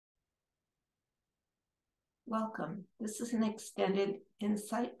Welcome. This is an extended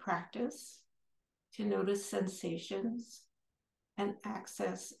insight practice to notice sensations and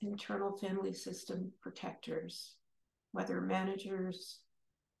access internal family system protectors, whether managers,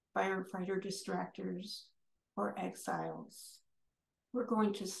 firefighter distractors, or exiles. We're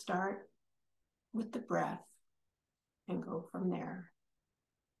going to start with the breath and go from there.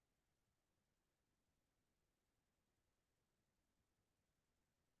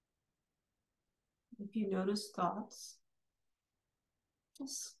 If you notice thoughts,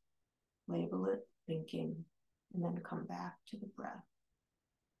 just label it thinking and then come back to the breath.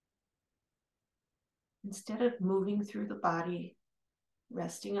 Instead of moving through the body,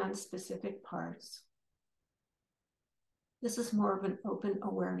 resting on specific parts, this is more of an open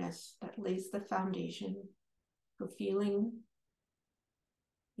awareness that lays the foundation for feeling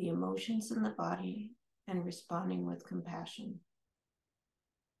the emotions in the body and responding with compassion.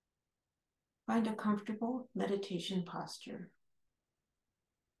 Find a comfortable meditation posture.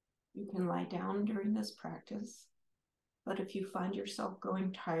 You can lie down during this practice, but if you find yourself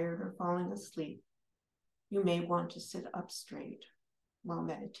growing tired or falling asleep, you may want to sit up straight while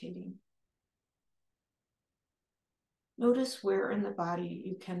meditating. Notice where in the body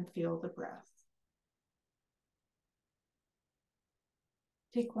you can feel the breath.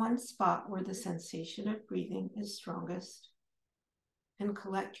 Take one spot where the sensation of breathing is strongest and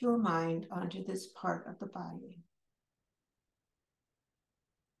collect your mind onto this part of the body.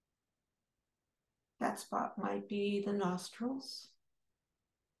 That spot might be the nostrils.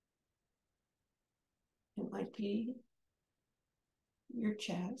 It might be your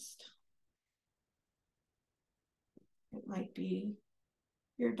chest. It might be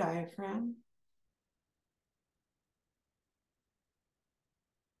your diaphragm.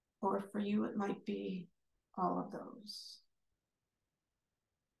 Or for you, it might be all of those.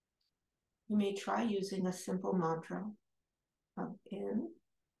 You may try using a simple mantra of in,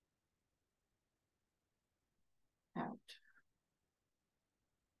 out.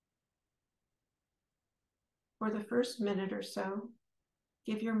 For the first minute or so,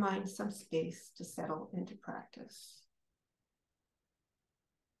 give your mind some space to settle into practice.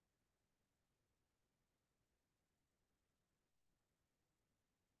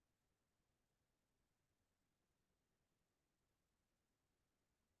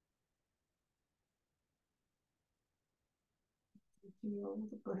 Feel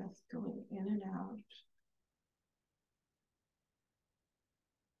the breath going in and out.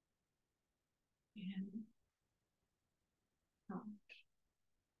 In, out.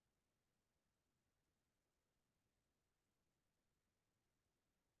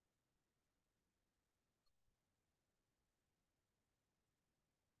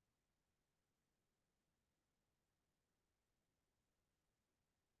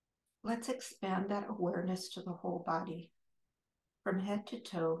 Let's expand that awareness to the whole body. From head to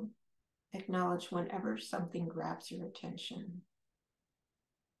toe, acknowledge whenever something grabs your attention.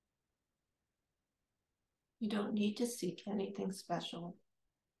 You don't need to seek anything special.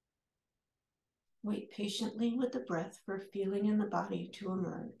 Wait patiently with the breath for a feeling in the body to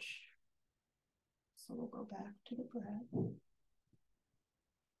emerge. So we'll go back to the breath.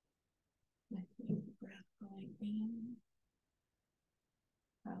 I feel the breath going in,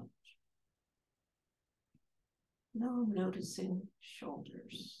 out. Now I'm noticing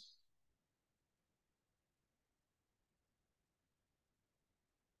shoulders.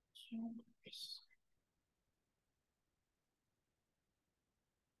 Shoulders.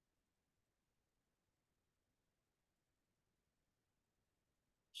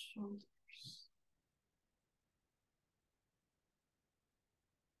 Shoulders.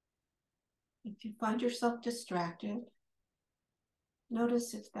 If you find yourself distracted,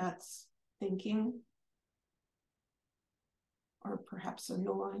 notice if that's thinking or perhaps a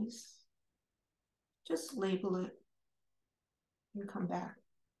noise. Just label it and come back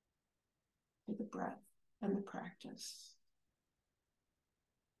to the breath and the practice.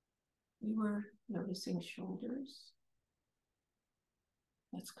 We were noticing shoulders.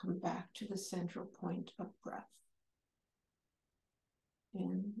 Let's come back to the central point of breath.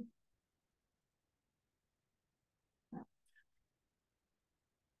 In, out.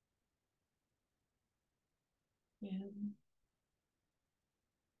 In,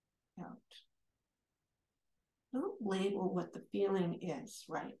 out. Don't label what the feeling is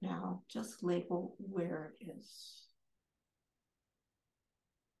right now, just label where it is.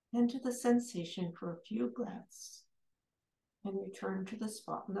 Into the sensation for a few breaths and return to the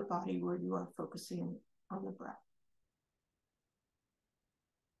spot in the body where you are focusing on the breath.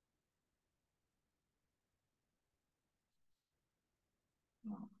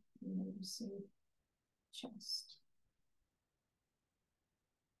 Noticing chest,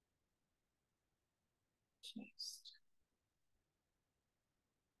 chest.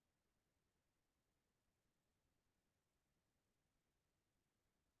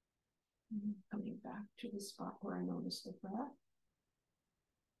 And coming back to the spot where I notice the breath.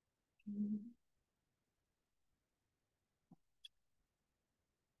 And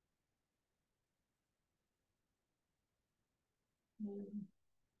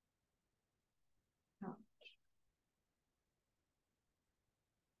out.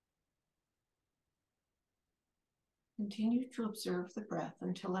 Continue to observe the breath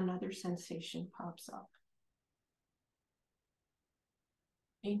until another sensation pops up.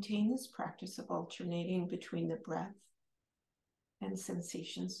 Maintain this practice of alternating between the breath and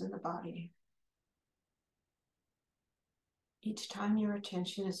sensations in the body. Each time your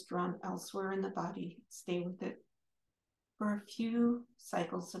attention is drawn elsewhere in the body, stay with it for a few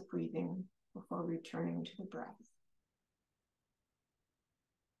cycles of breathing before returning to the breath.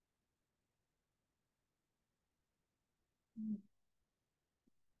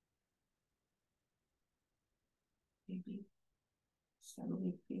 Maybe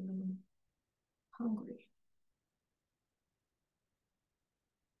suddenly feeling hungry.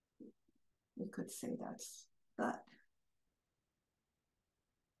 We could say that's gut.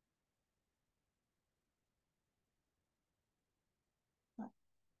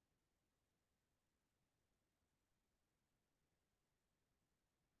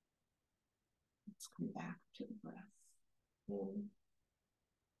 Let's come back to the breath. In,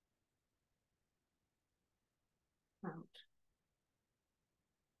 out.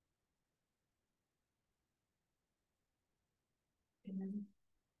 In,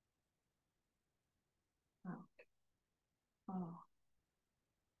 out. Oh.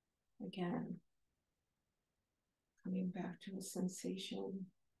 Again, coming back to a sensation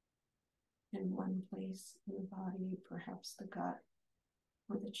in one place in the body, perhaps the gut,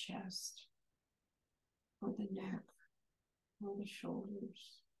 or the chest, or the neck, or the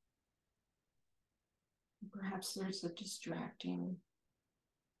shoulders. Perhaps there's a distracting,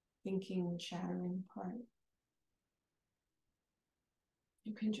 thinking, chattering part.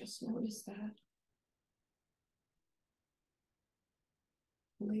 You can just notice that.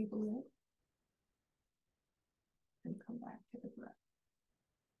 Label it, and come back to the breath.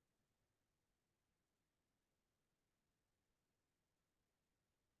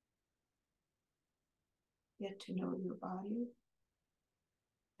 Get to know your body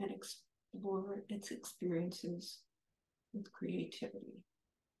and explore its experiences with creativity.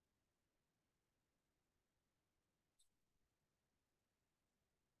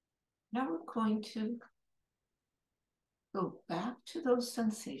 Now we're going to go back to those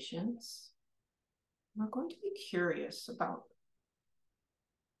sensations. We're going to be curious about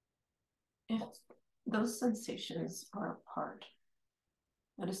if those sensations are a part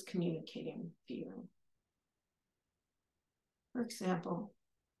that is communicating fear. For example,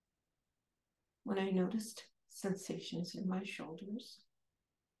 when I noticed sensations in my shoulders,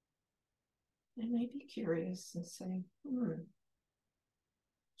 I may be curious and say,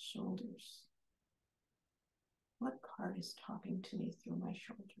 shoulders. What part is talking to me through my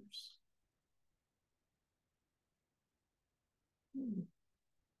shoulders?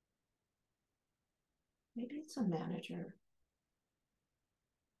 Maybe it's a manager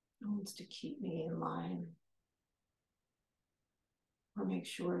who wants to keep me in line or make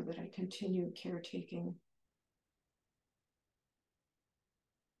sure that I continue caretaking.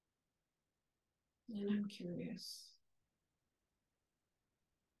 And I'm curious.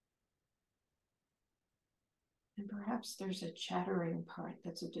 And perhaps there's a chattering part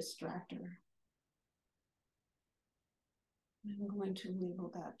that's a distractor. I'm going to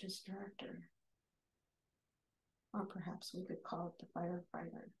label that distractor. Or perhaps we could call it the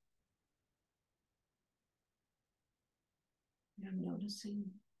firefighter. And I'm noticing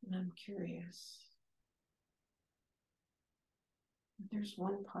and I'm curious. There's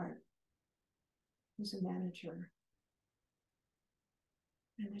one part who's a manager.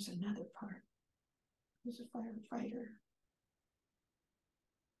 And there's another part who's a firefighter.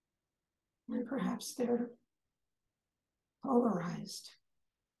 And perhaps they're polarized.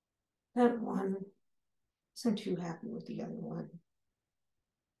 That one isn't too happy with the other one.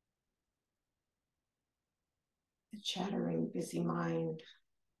 The chattering, busy mind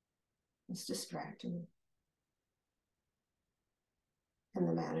is distracting. And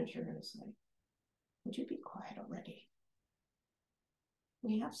the manager is like, would you be quiet already?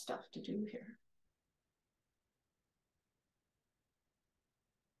 We have stuff to do here.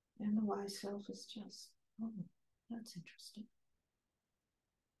 And the wise self is just, oh, that's interesting.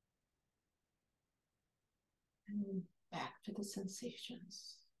 And back to the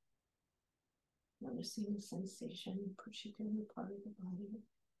sensations. Noticing the sensation in a particular part of the body.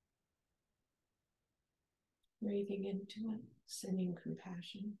 Breathing into it, sending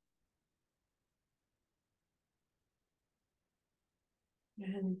compassion.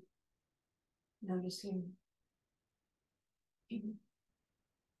 And noticing and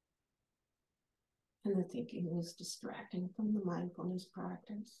the thinking was distracting from the mindfulness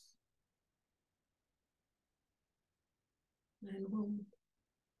practice. And we'll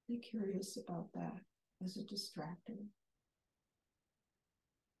be curious about that as a distractor.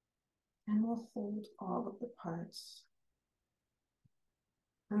 And we'll hold all of the parts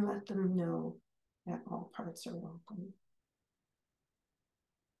and let them know that all parts are welcome.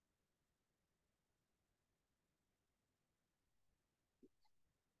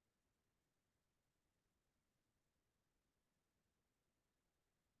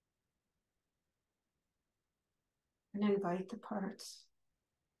 And invite the parts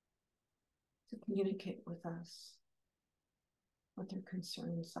to communicate with us what their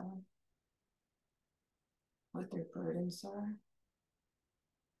concerns are, what their burdens are.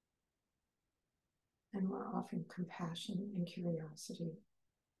 And we're offering compassion and curiosity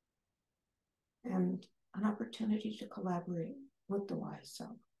and an opportunity to collaborate with the wise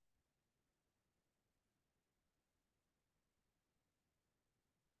self.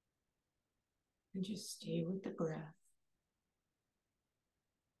 And just stay with the breath.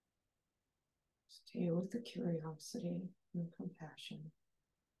 Stay with the curiosity and compassion.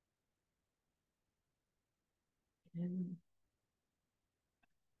 And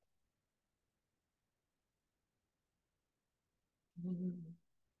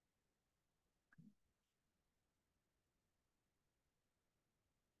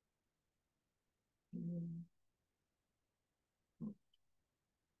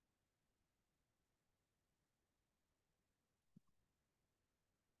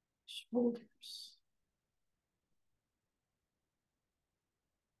shoulders.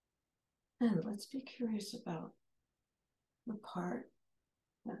 And let's be curious about the part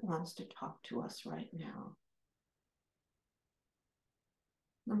that wants to talk to us right now.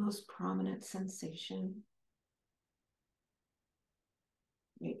 The most prominent sensation,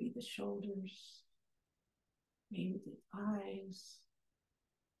 maybe the shoulders, maybe the eyes,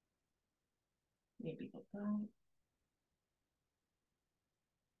 maybe the butt.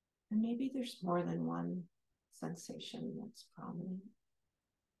 And maybe there's more than one sensation that's prominent.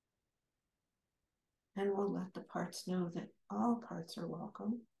 And we'll let the parts know that all parts are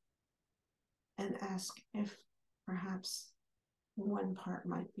welcome and ask if perhaps one part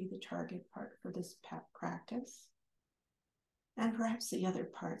might be the target part for this practice. And perhaps the other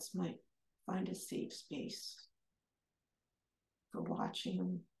parts might find a safe space for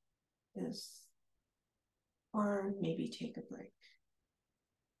watching this, or maybe take a break.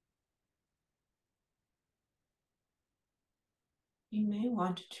 You may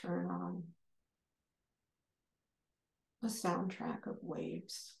want to turn on the soundtrack of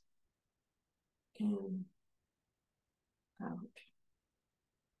waves in, out,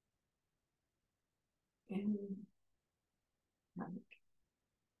 in, out.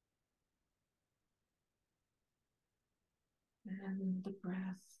 And the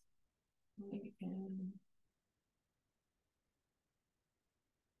breath going in,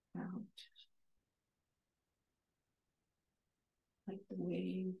 out, like the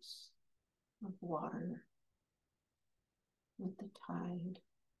waves of water with the tide,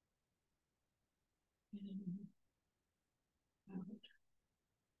 in, out.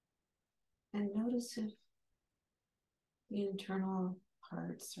 And notice if the internal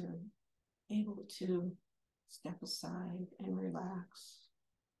parts are able to step aside and relax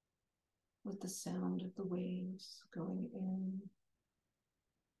with the sound of the waves going in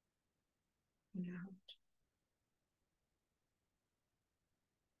and out.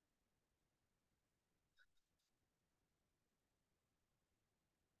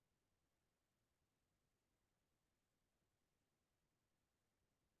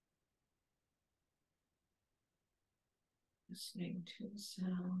 Listening to the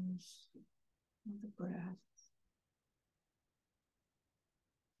sounds of the breath.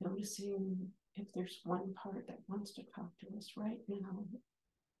 Noticing if there's one part that wants to talk to us right now.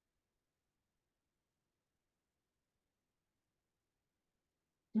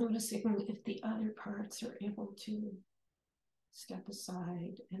 Noticing if the other parts are able to step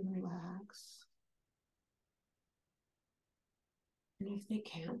aside and relax. And if they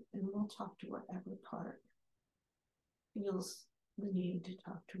can't, then we'll talk to whatever part feels the need to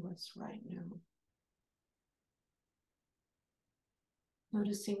talk to us right now.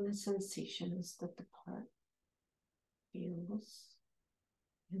 Noticing the sensations that the part feels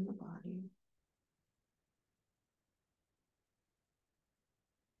in the body.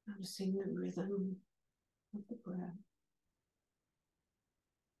 Noticing the rhythm of the breath.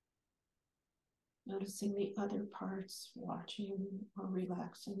 Noticing the other parts watching or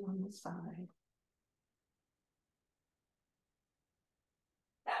relaxing on the side.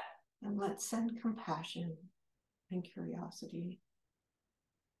 And let's send compassion and curiosity.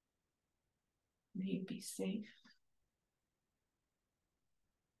 May you be safe.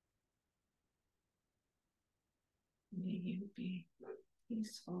 May you be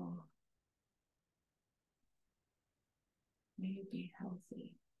peaceful. May you be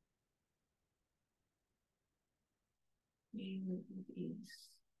healthy. May you live with ease.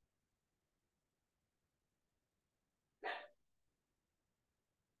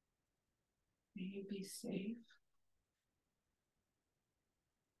 May you be safe.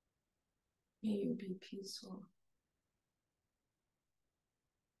 May you be peaceful.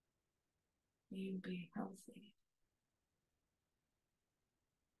 May you be healthy.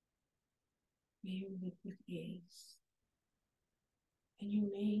 May you live with ease. And you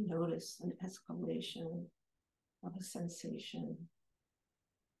may notice an escalation of a sensation,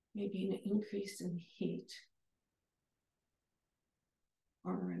 maybe an increase in heat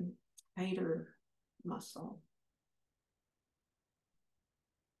or a tighter muscle.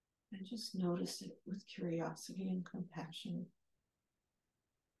 And just notice it with curiosity and compassion.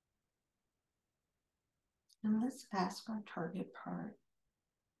 And let's ask our target part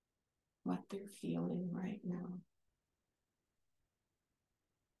what they're feeling right now.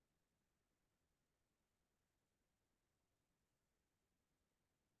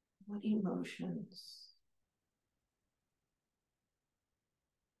 What emotions?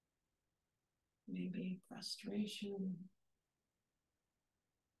 Maybe frustration,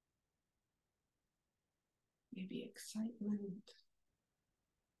 maybe excitement,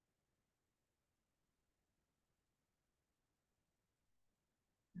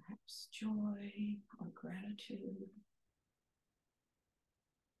 perhaps joy or gratitude,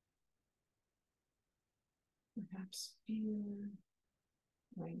 perhaps fear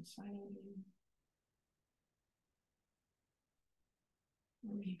or anxiety,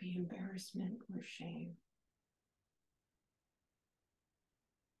 or maybe embarrassment or shame.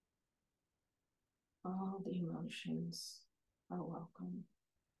 All the emotions are welcome.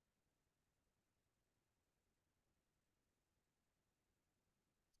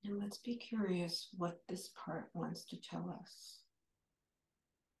 And let's be curious what this part wants to tell us.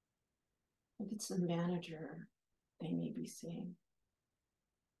 If it's the manager, they may be saying,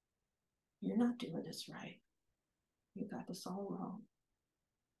 "You're not doing this right. You got this all wrong."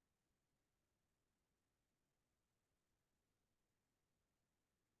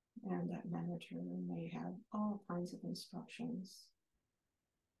 And that manager may have all kinds of instructions.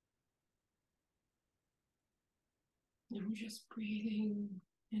 And we're just breathing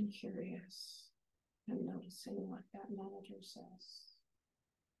and curious and noticing what that manager says.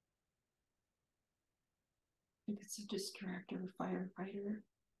 If it's a distractor firefighter,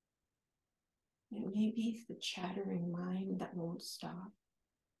 it may be the chattering mind that won't stop.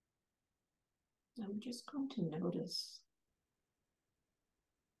 I'm just going to notice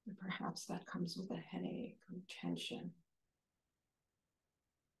that perhaps that comes with a headache or tension,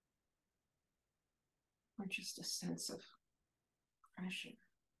 or just a sense of pressure.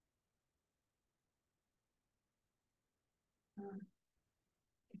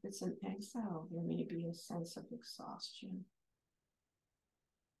 If it's an exile, there may be a sense of exhaustion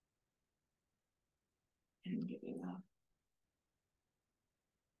and giving up.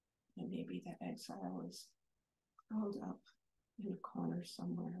 And maybe that exile is curled up in a corner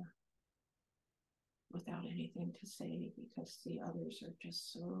somewhere without anything to say because the others are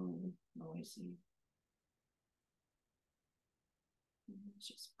just so noisy. And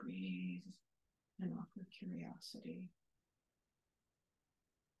just breathe and offer curiosity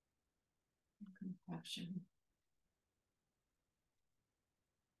and compassion.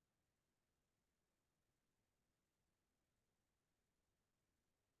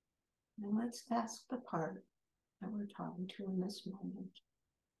 And let's ask the part that we're talking to in this moment.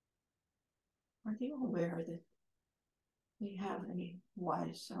 Are they aware that we have a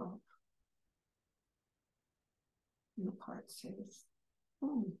wise self? And the part says,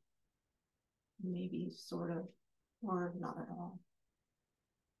 maybe sort of, or not at all.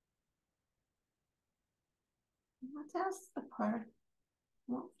 And let's ask the part,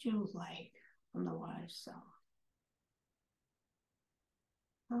 what would you like from the wise self?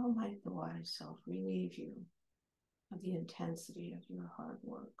 How might the wise self relieve you of the intensity of your hard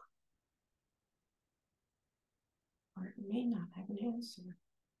work? Or may not have an answer.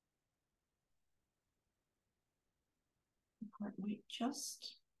 The part might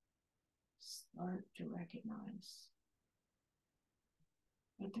just start to recognize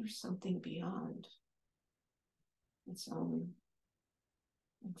that there's something beyond its own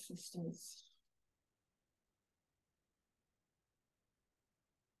existence.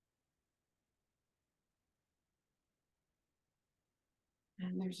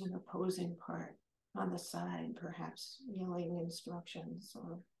 And there's an opposing part on the side, perhaps yelling instructions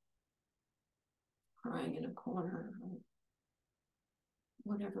or crying in a corner, or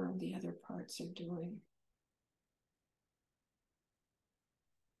whatever the other parts are doing.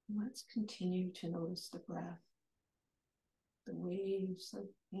 Let's continue to notice the breath, the waves of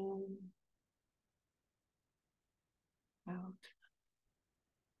in, out,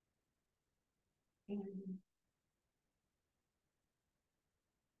 in,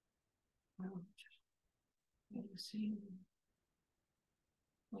 out, noticing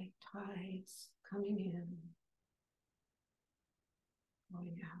like tides coming in,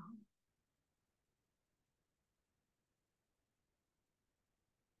 going out.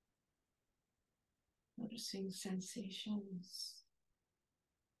 Noticing sensations,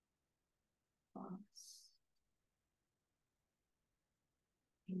 thoughts,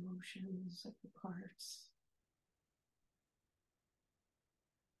 emotions of the parts.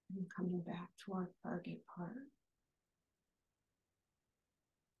 And coming back to our target part.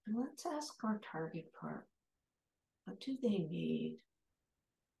 And let's ask our target part, what do they need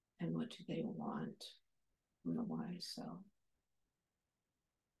and what do they want from the wise self?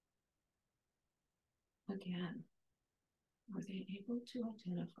 Again, are they able to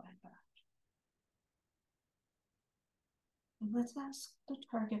identify that? And let's ask the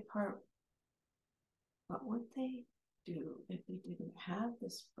target part, what would they do if they didn't have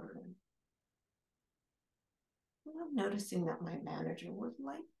this burden? Well, I'm noticing that my manager would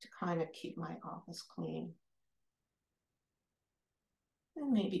like to kind of keep my office clean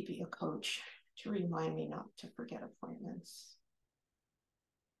and maybe be a coach to remind me not to forget appointments.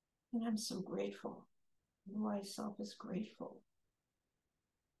 And I'm so grateful. The wise self is grateful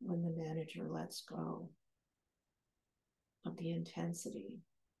when the manager lets go of the intensity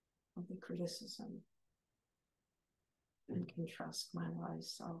of the criticism and can trust my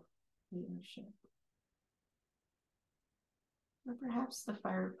wise self leadership. Or perhaps the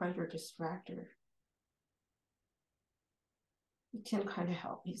firefighter distractor. It can kind of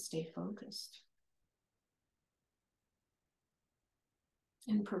help me stay focused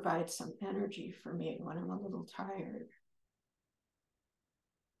and provide some energy for me when I'm a little tired.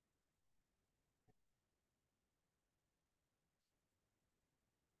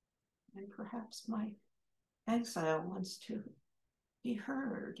 And perhaps my exile wants to be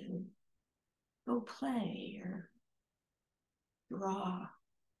heard and go play or draw.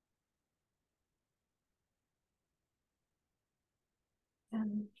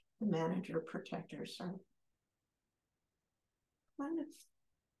 And the manager protectors are kind of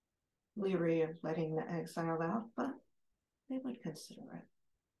leery of letting the exile out, but they would consider it.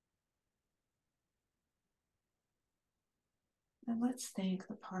 And let's thank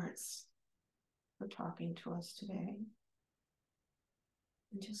the parts for talking to us today.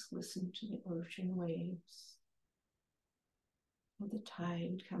 And just listen to the ocean waves, of the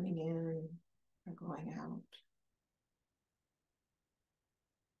tide coming in or going out.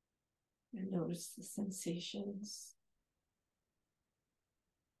 And notice the sensations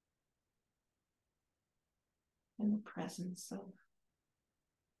and the presence of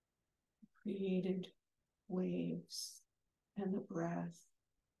created waves and the breath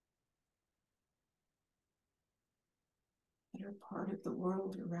that are part of the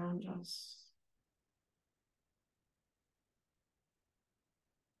world around us.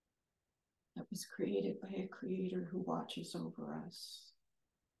 That was created by a creator who watches over us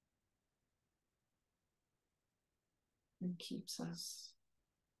and keeps us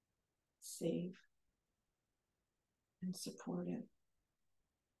safe and supported.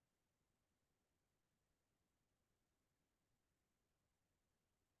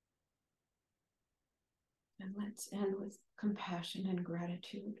 And let's end with compassion and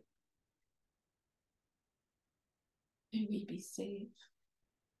gratitude. May we be safe.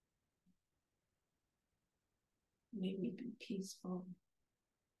 May we be peaceful.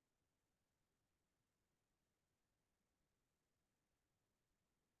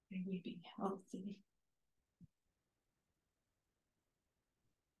 May we be healthy.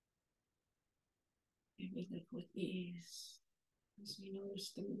 May we live with ease as we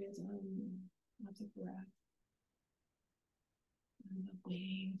notice the rhythm of the breath and the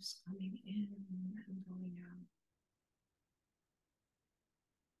waves coming in and going out.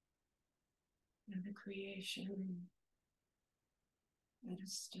 the creation that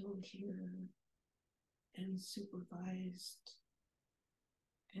is still here and supervised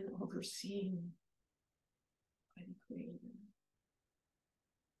and overseen by the Creator.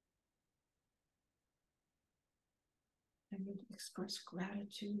 And we express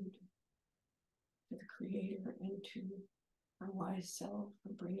gratitude to the Creator and to our wise self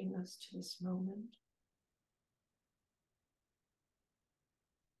for bringing us to this moment.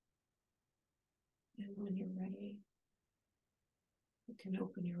 And when you're ready, you can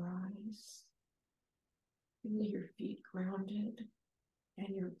open your eyes, feel your feet grounded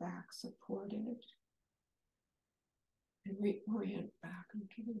and your back supported, and reorient back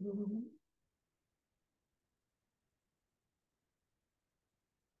into the room.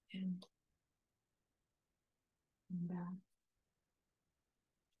 And come back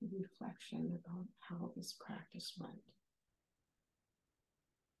to reflection about how this practice went.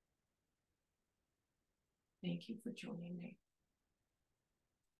 Thank you for joining me.